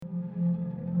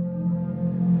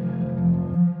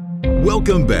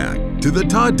Welcome back to the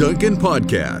Todd Duncan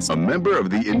Podcast, a member of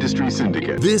the Industry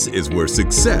Syndicate. This is where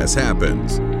success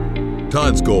happens.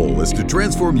 Todd's goal is to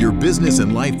transform your business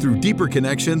and life through deeper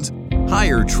connections,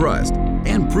 higher trust,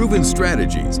 and proven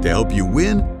strategies to help you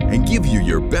win and give you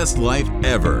your best life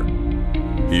ever.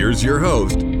 Here's your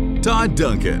host, Todd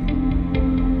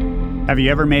Duncan. Have you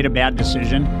ever made a bad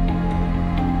decision?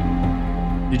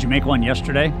 Did you make one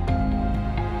yesterday?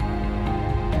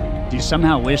 Do you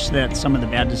somehow wish that some of the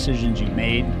bad decisions you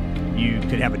made, you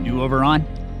could have a do-over on?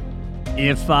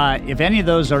 If any of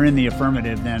those are in the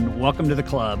affirmative, then welcome to the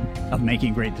club of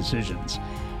making great decisions.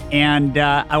 And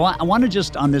I want to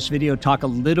just on this video talk a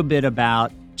little bit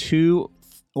about two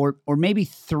or maybe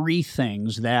three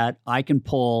things that I can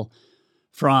pull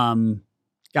from,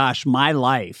 my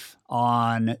life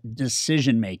on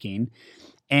decision making.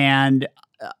 And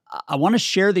I want to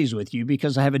share these with you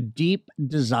because I have a deep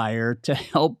desire to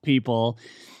help people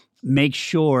make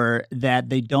sure that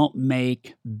they don't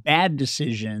make bad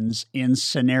decisions in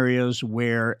scenarios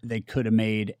where they could have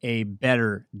made a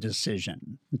better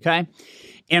decision. Okay.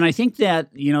 And I think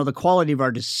that, the quality of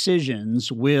our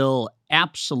decisions will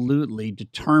absolutely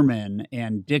determine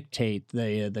and dictate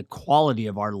the quality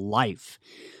of our life.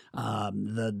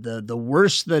 The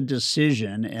worse the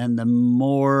decision and the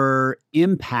more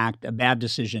impact a bad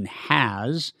decision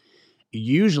has,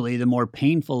 usually the more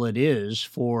painful it is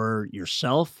for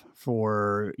yourself,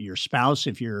 for your spouse,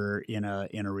 if you're in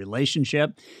a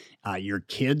relationship, your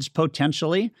kids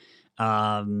potentially,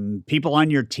 people on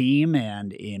your team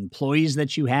and employees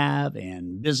that you have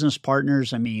and business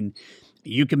partners. I mean,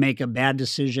 you can make a bad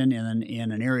decision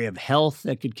in an area of health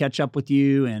that could catch up with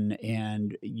you,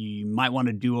 and you might want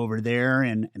to do over there,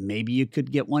 and maybe you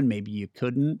could get one, maybe you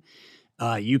couldn't.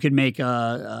 You could make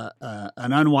an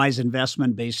unwise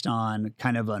investment based on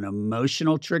kind of an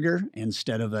emotional trigger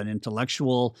instead of an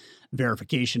intellectual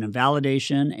verification and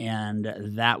validation, and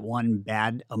that one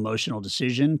bad emotional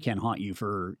decision can haunt you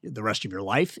for the rest of your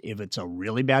life if it's a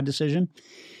really bad decision.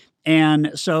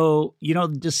 And so,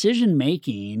 decision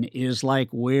making is like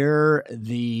where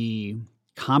the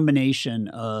combination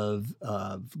of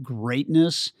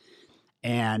greatness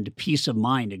and peace of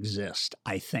mind exist,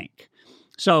 I think.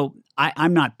 So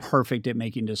I'm not perfect at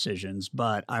making decisions,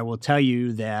 but I will tell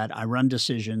you that I run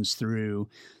decisions through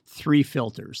three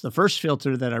filters. The first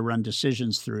filter that I run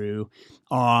decisions through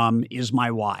is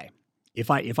my why. If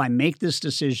I make this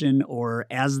decision, or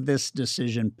as this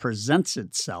decision presents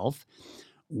itself,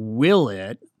 will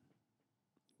it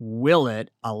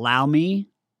allow me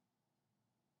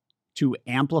to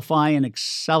amplify and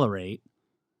accelerate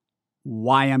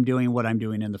why I'm doing what I'm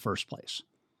doing in the first place?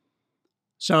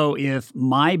 So if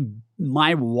my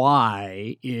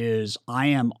why is I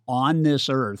am on this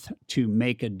earth to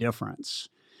make a difference,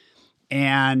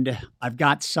 and I've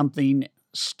got something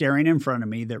staring in front of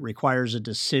me that requires a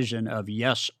decision of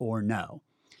yes or no.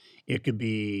 It could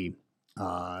be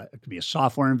a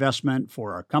software investment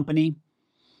for our company.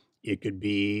 It could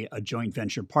be a joint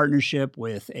venture partnership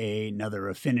with another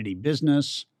affinity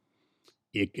business.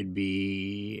 It could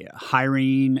be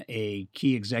hiring a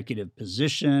key executive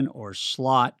position or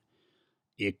slot.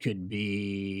 It could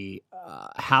be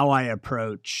how I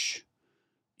approach,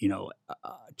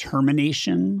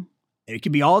 termination. It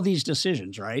could be all these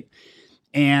decisions, right?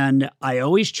 And I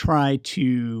always try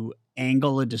to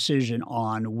angle a decision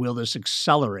on, will this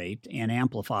accelerate and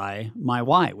amplify my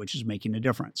why, which is making a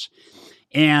difference.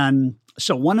 And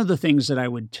so one of the things that I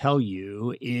would tell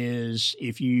you is,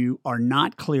 if you are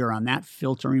not clear on that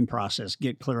filtering process,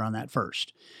 get clear on that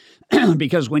first.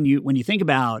 Because when you think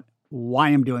about why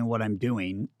I'm doing what I'm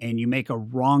doing and you make a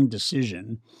wrong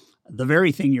decision, the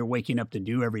very thing you're waking up to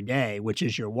do every day, which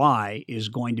is your why, is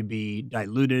going to be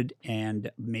diluted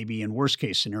and maybe in worst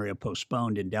case scenario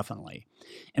postponed indefinitely.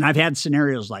 And I've had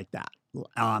scenarios like that.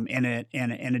 And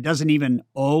it doesn't even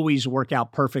always work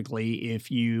out perfectly if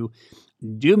you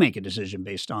do make a decision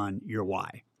based on your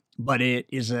why. But it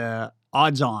is a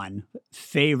odds-on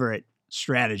favorite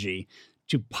strategy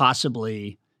to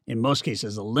possibly, in most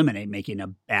cases, eliminate making a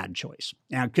bad choice.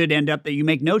 Now, it could end up that you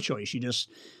make no choice. You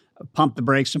just pump the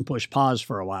brakes and push pause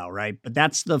for a while, right? But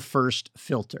that's the first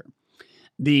filter.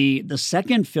 The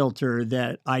second filter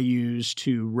that I use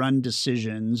to run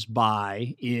decisions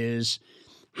by is,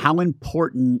 how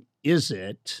important is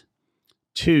it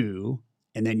to,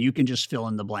 and then you can just fill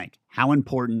in the blank. How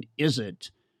important is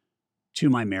it to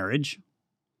my marriage?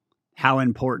 How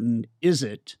important is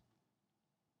it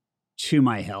to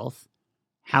my health?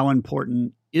 How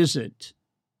important is it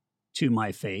to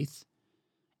my faith?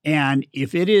 And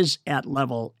if it is at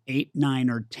level 8, 9,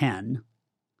 or 10,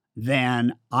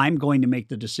 then I'm going to make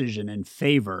the decision in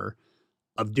favor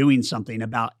of doing something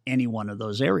about any one of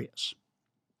those areas.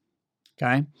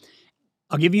 Okay.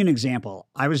 I'll give you an example.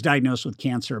 I was diagnosed with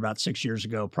cancer about 6 years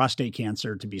ago, prostate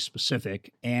cancer to be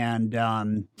specific. And,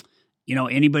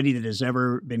 anybody that has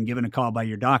ever been given a call by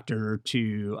your doctor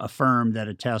to affirm that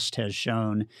a test has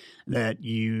shown that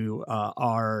your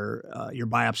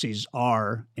biopsies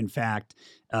are, in fact,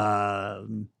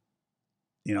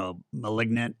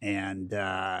 malignant and,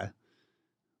 let's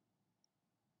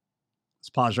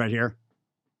pause right here.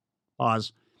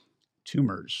 Pause.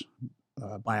 Tumors,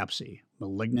 biopsy,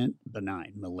 malignant,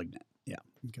 benign, malignant. Yeah.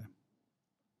 Okay.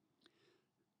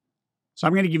 So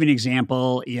I'm going to give you an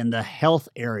example in the health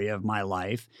area of my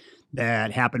life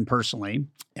that happened personally.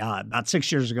 About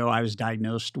 6 years ago, I was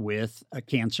diagnosed with a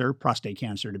cancer, prostate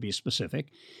cancer to be specific.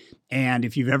 And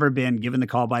if you've ever been given the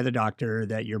call by the doctor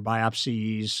that your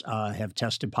biopsies have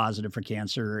tested positive for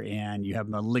cancer and you have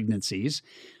malignancies,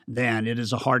 then it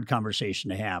is a hard conversation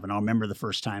to have. And I'll remember the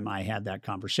first time I had that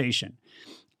conversation.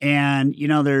 And,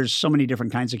 there's so many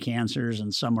different kinds of cancers,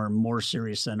 and some are more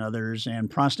serious than others. And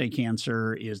prostate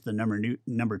cancer is the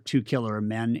number 2 killer of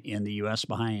men in the U.S.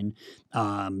 behind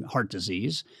heart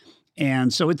disease.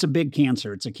 And so it's a big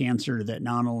cancer. It's a cancer that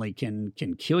not only can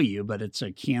kill you, but it's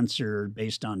a cancer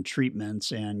based on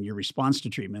treatments and your response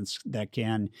to treatments that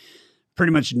can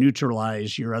pretty much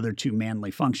neutralize your other 2 manly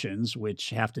functions, which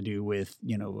have to do with,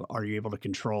 are you able to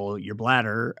control your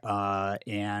bladder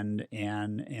and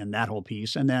that whole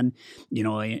piece? And then,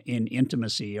 in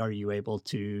intimacy, are you able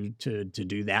to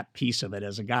do that piece of it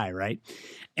as a guy, right?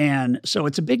 And so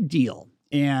it's a big deal.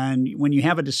 And when you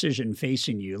have a decision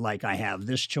facing you, like I have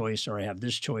this choice, or I have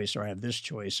this choice, or I have this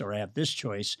choice, or I have this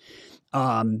choice,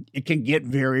 it can get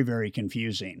very, very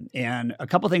confusing. And a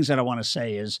couple things that I want to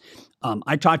say is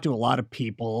I talked to a lot of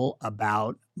people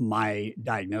about my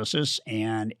diagnosis,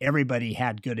 and everybody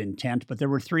had good intent, but there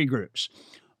were 3 groups.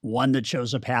 One that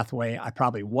chose a pathway I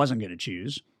probably wasn't going to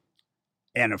choose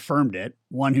and affirmed it.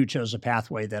 One who chose a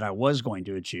pathway that I was going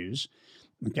to choose.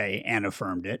 Okay, and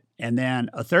affirmed it. And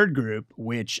then a third group,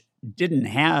 which didn't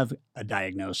have a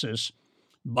diagnosis,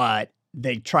 but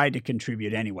they tried to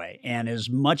contribute anyway. And as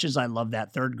much as I love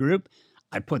that third group,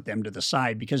 I put them to the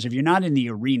side, because if you're not in the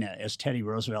arena, as Teddy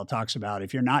Roosevelt talks about,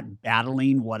 if you're not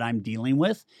battling what I'm dealing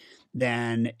with,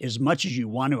 then as much as you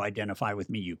want to identify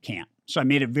with me, you can't. So I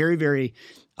made it very, very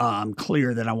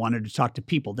clear that I wanted to talk to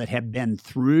people that have been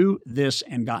through this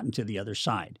and gotten to the other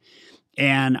side.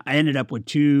 And I ended up with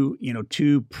two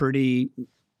pretty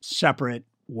separate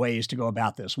ways to go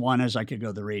about this. One is I could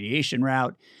go the radiation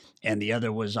route, and the other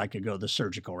was I could go the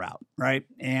surgical route, right?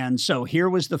 And so here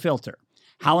was the filter.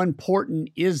 How important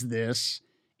is this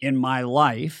in my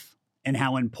life, and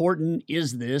how important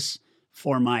is this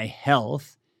for my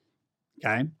health?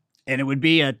 Okay. And it would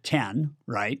be a 10,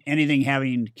 right? Anything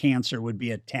having cancer would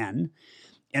be a 10.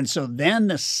 And so then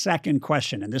the second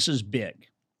question, and this is big.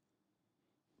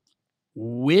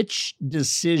 Which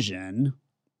decision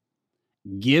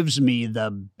gives me the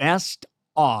best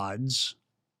odds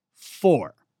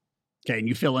for? Okay, and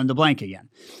you fill in the blank again.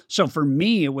 So for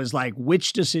me, it was like,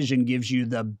 which decision gives you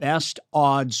the best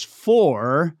odds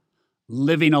for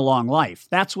living a long life?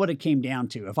 That's what it came down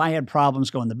to. If I had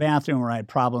problems going to the bathroom, or I had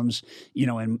problems,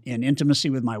 in intimacy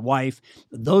with my wife,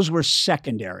 those were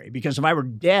secondary, because if I were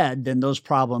dead, then those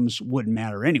problems wouldn't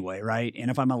matter anyway, right? And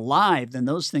if I'm alive, then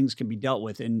those things can be dealt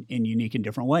with in unique and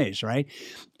different ways, right?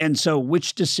 And so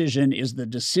which decision is the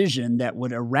decision that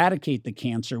would eradicate the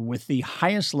cancer with the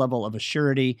highest level of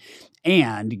assurity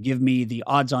and give me the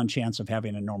odds-on chance of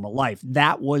having a normal life?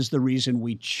 That was the reason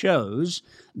we chose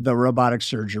the robotic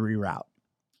surgery route.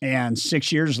 And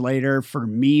 6 years later, for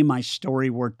me, my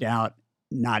story worked out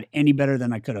not any better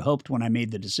than I could have hoped when I made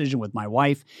the decision with my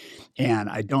wife. And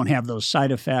I don't have those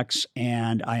side effects,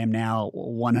 and I am now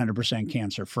 100%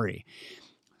 cancer-free.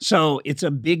 So it's a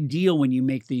big deal when you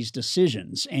make these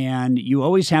decisions, and you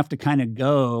always have to kind of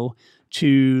go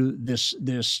to this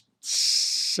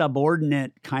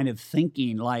subordinate kind of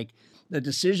thinking, like the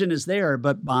decision is there,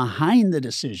 but behind the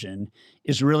decision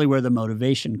is really where the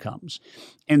motivation comes.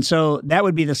 And so that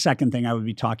would be the second thing I would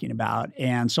be talking about.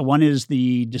 And so one is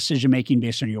the decision-making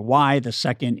based on your why. The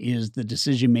second is the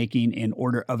decision-making in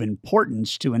order of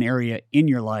importance to an area in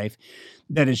your life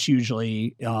that is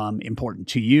hugely important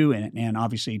to you and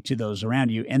obviously to those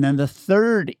around you. And then the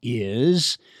third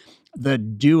is the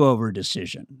do-over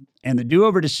decision. And the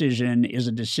do-over decision is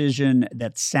a decision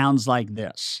that sounds like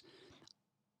this: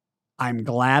 I'm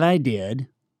glad I did,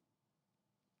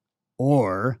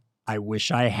 or I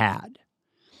wish I had.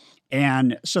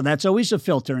 And so that's always a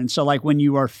filter. And so like when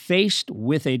you are faced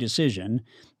with a decision,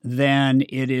 then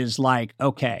it is like,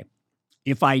 okay,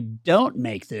 if I don't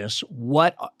make this,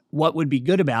 what what would be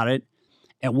good about it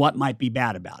and what might be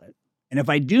bad about it. And if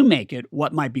I do make it,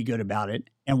 what might be good about it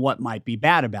and what might be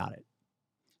bad about it.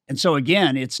 And so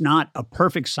again, it's not a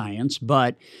perfect science,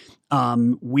 but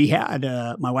we had,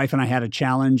 my wife and I had a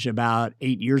challenge about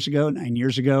 9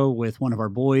 years ago with one of our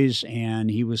boys,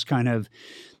 and he was kind of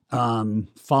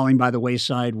falling by the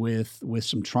wayside with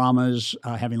some traumas,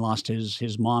 having lost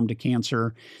his mom to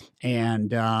cancer.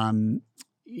 And,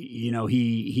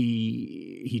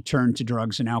 he turned to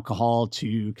drugs and alcohol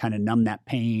to kind of numb that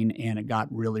pain, and it got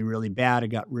really, really bad. It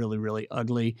got really, really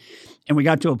ugly. And we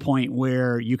got to a point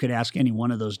where you could ask any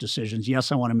one of those decisions.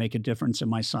 Yes, I want to make a difference in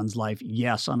my son's life.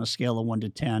 Yes, on a scale of 1 to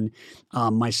 10,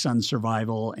 my son's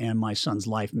survival and my son's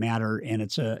life matter. And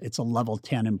it's a level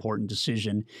 10 important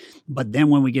decision. But then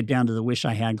when we get down to the wish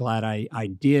I had, glad I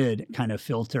did kind of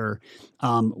filter,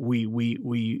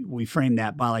 we frame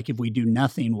that by like, if we do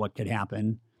nothing, what could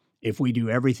happen? If we do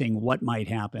everything, what might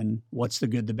happen? What's the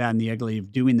good, the bad, and the ugly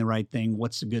of doing the right thing?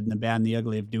 What's the good and the bad and the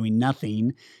ugly of doing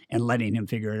nothing and letting him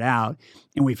figure it out?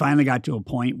 And we finally got to a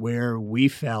point where we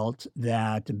felt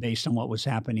that based on what was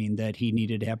happening, that he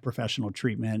needed to have professional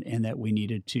treatment and that we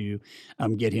needed to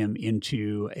get him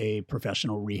into a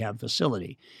professional rehab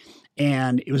facility.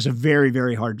 And it was a very,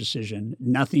 very hard decision.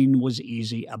 Nothing was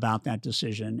easy about that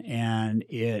decision, and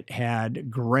it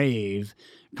had grave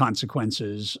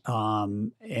consequences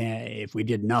if we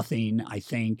did nothing, I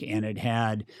think, and it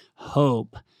had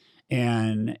hope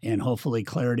and hopefully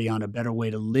clarity on a better way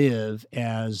to live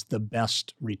as the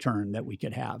best return that we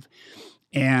could have.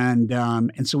 And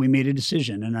so we made a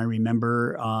decision. And I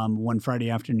remember one Friday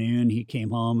afternoon, he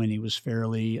came home and he was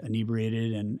fairly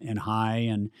inebriated and high,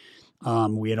 and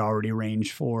we had already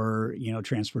arranged for,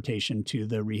 transportation to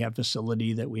the rehab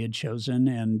facility that we had chosen.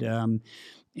 And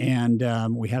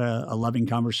we had a loving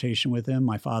conversation with him.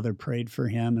 My father prayed for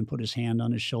him and put his hand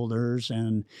on his shoulders.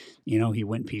 And, he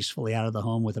went peacefully out of the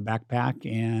home with a backpack,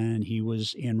 and he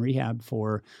was in rehab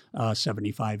for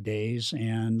 75 days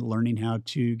and learning how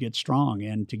to get strong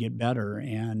and to get better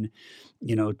and,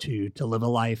 to live a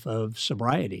life of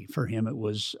sobriety. For him, it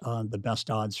was the best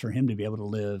odds for him to be able to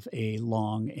live a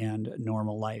long and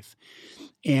normal life.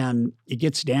 And it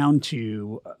gets down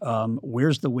to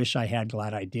where's the wish I had,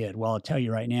 glad I did? Well, I'll tell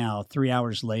you right now, 3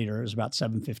 hours later, it was about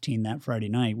 7:15 that Friday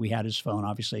night, we had his phone.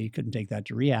 Obviously, he couldn't take that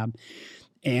to rehab.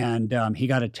 And he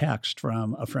got a text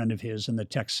from a friend of his, and the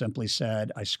text simply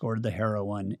said, "I scored the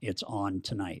heroin. It's on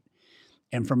tonight."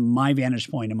 And from my vantage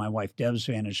point and my wife Deb's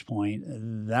vantage point,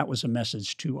 that was a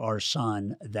message to our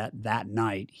son that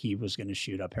night he was going to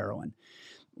shoot up heroin.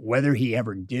 Whether he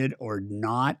ever did or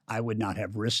not, I would not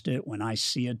have risked it. When I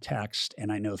see a text,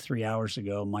 and I know 3 hours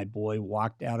ago, my boy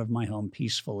walked out of my home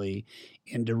peacefully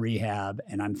into rehab,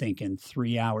 and I'm thinking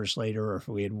 3 hours later, or if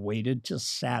we had waited till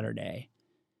Saturday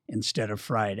instead of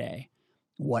Friday,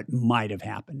 what might have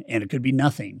happened? And it could be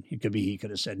nothing. It could be he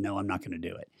could have said, "No, I'm not going to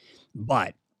do it."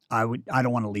 But I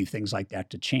don't want to leave things like that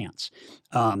to chance.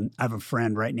 I have a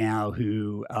friend right now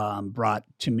who brought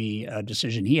to me a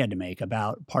decision he had to make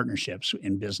about partnerships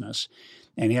in business.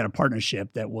 And he had a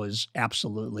partnership that was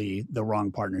absolutely the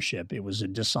wrong partnership. It was a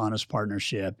dishonest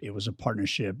partnership. It was a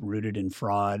partnership rooted in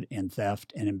fraud and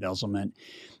theft and embezzlement.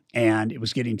 And it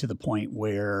was getting to the point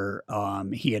where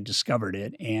he had discovered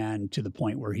it, and to the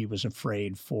point where he was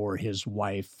afraid for his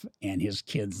wife and his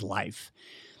kid's life.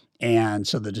 And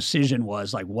so the decision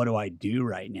was like, what do I do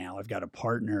right now? I've got a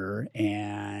partner,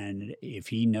 and if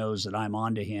he knows that I'm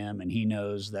onto him, and he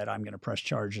knows that I'm going to press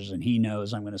charges, and he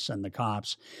knows I'm going to send the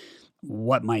cops,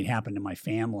 what might happen to my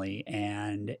family?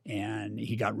 And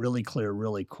he got really clear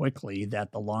really quickly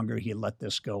that the longer he let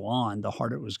this go on, the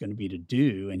harder it was going to be to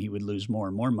do, and he would lose more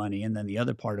and more money. And then the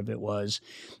other part of it was,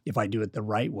 if I do it the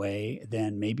right way,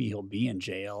 then maybe he'll be in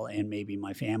jail, and maybe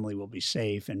my family will be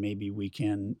safe, and maybe we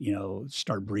can,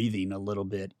 start breathing a little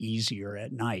bit easier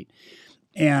at night.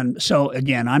 And so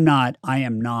again, I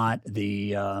am not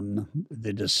the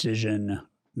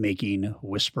decision-making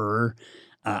whisperer.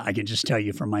 I can just tell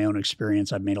you from my own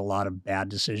experience, I've made a lot of bad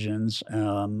decisions.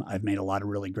 I've made a lot of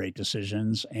really great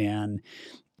decisions, and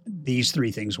these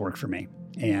three things work for me,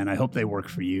 and I hope they work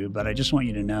for you. But I just want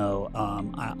you to know,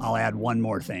 I'll add one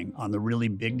more thing. On the really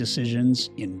big decisions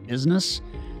in business,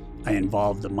 I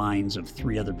involve the minds of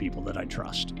 3 other people that I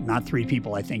trust. Not 3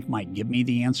 people I think might give me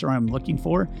the answer I'm looking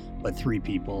for, but 3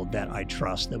 people that I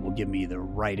trust that will give me the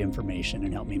right information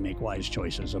and help me make wise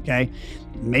choices, okay?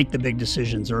 Make the big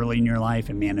decisions early in your life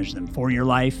and manage them for your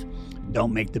life.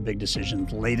 Don't make the big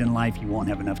decisions late in life. You won't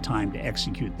have enough time to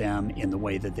execute them in the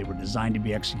way that they were designed to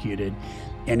be executed.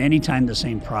 And anytime the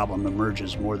same problem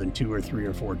emerges more than 2 or 3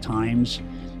 or 4 times,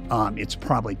 it's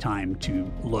probably time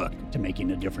to look to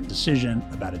making a different decision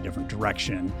about a different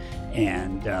direction.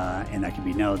 And that can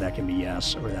be no, that can be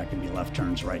yes, or that can be left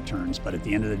turns, right turns. But at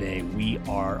the end of the day, we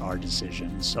are our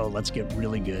decisions. So let's get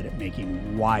really good at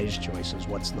making wise choices.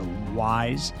 What's the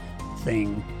wise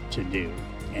thing to do?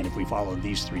 And if we follow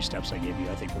these 3 steps I gave you,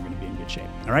 I think we're going to be in good shape.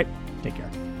 All right, take care.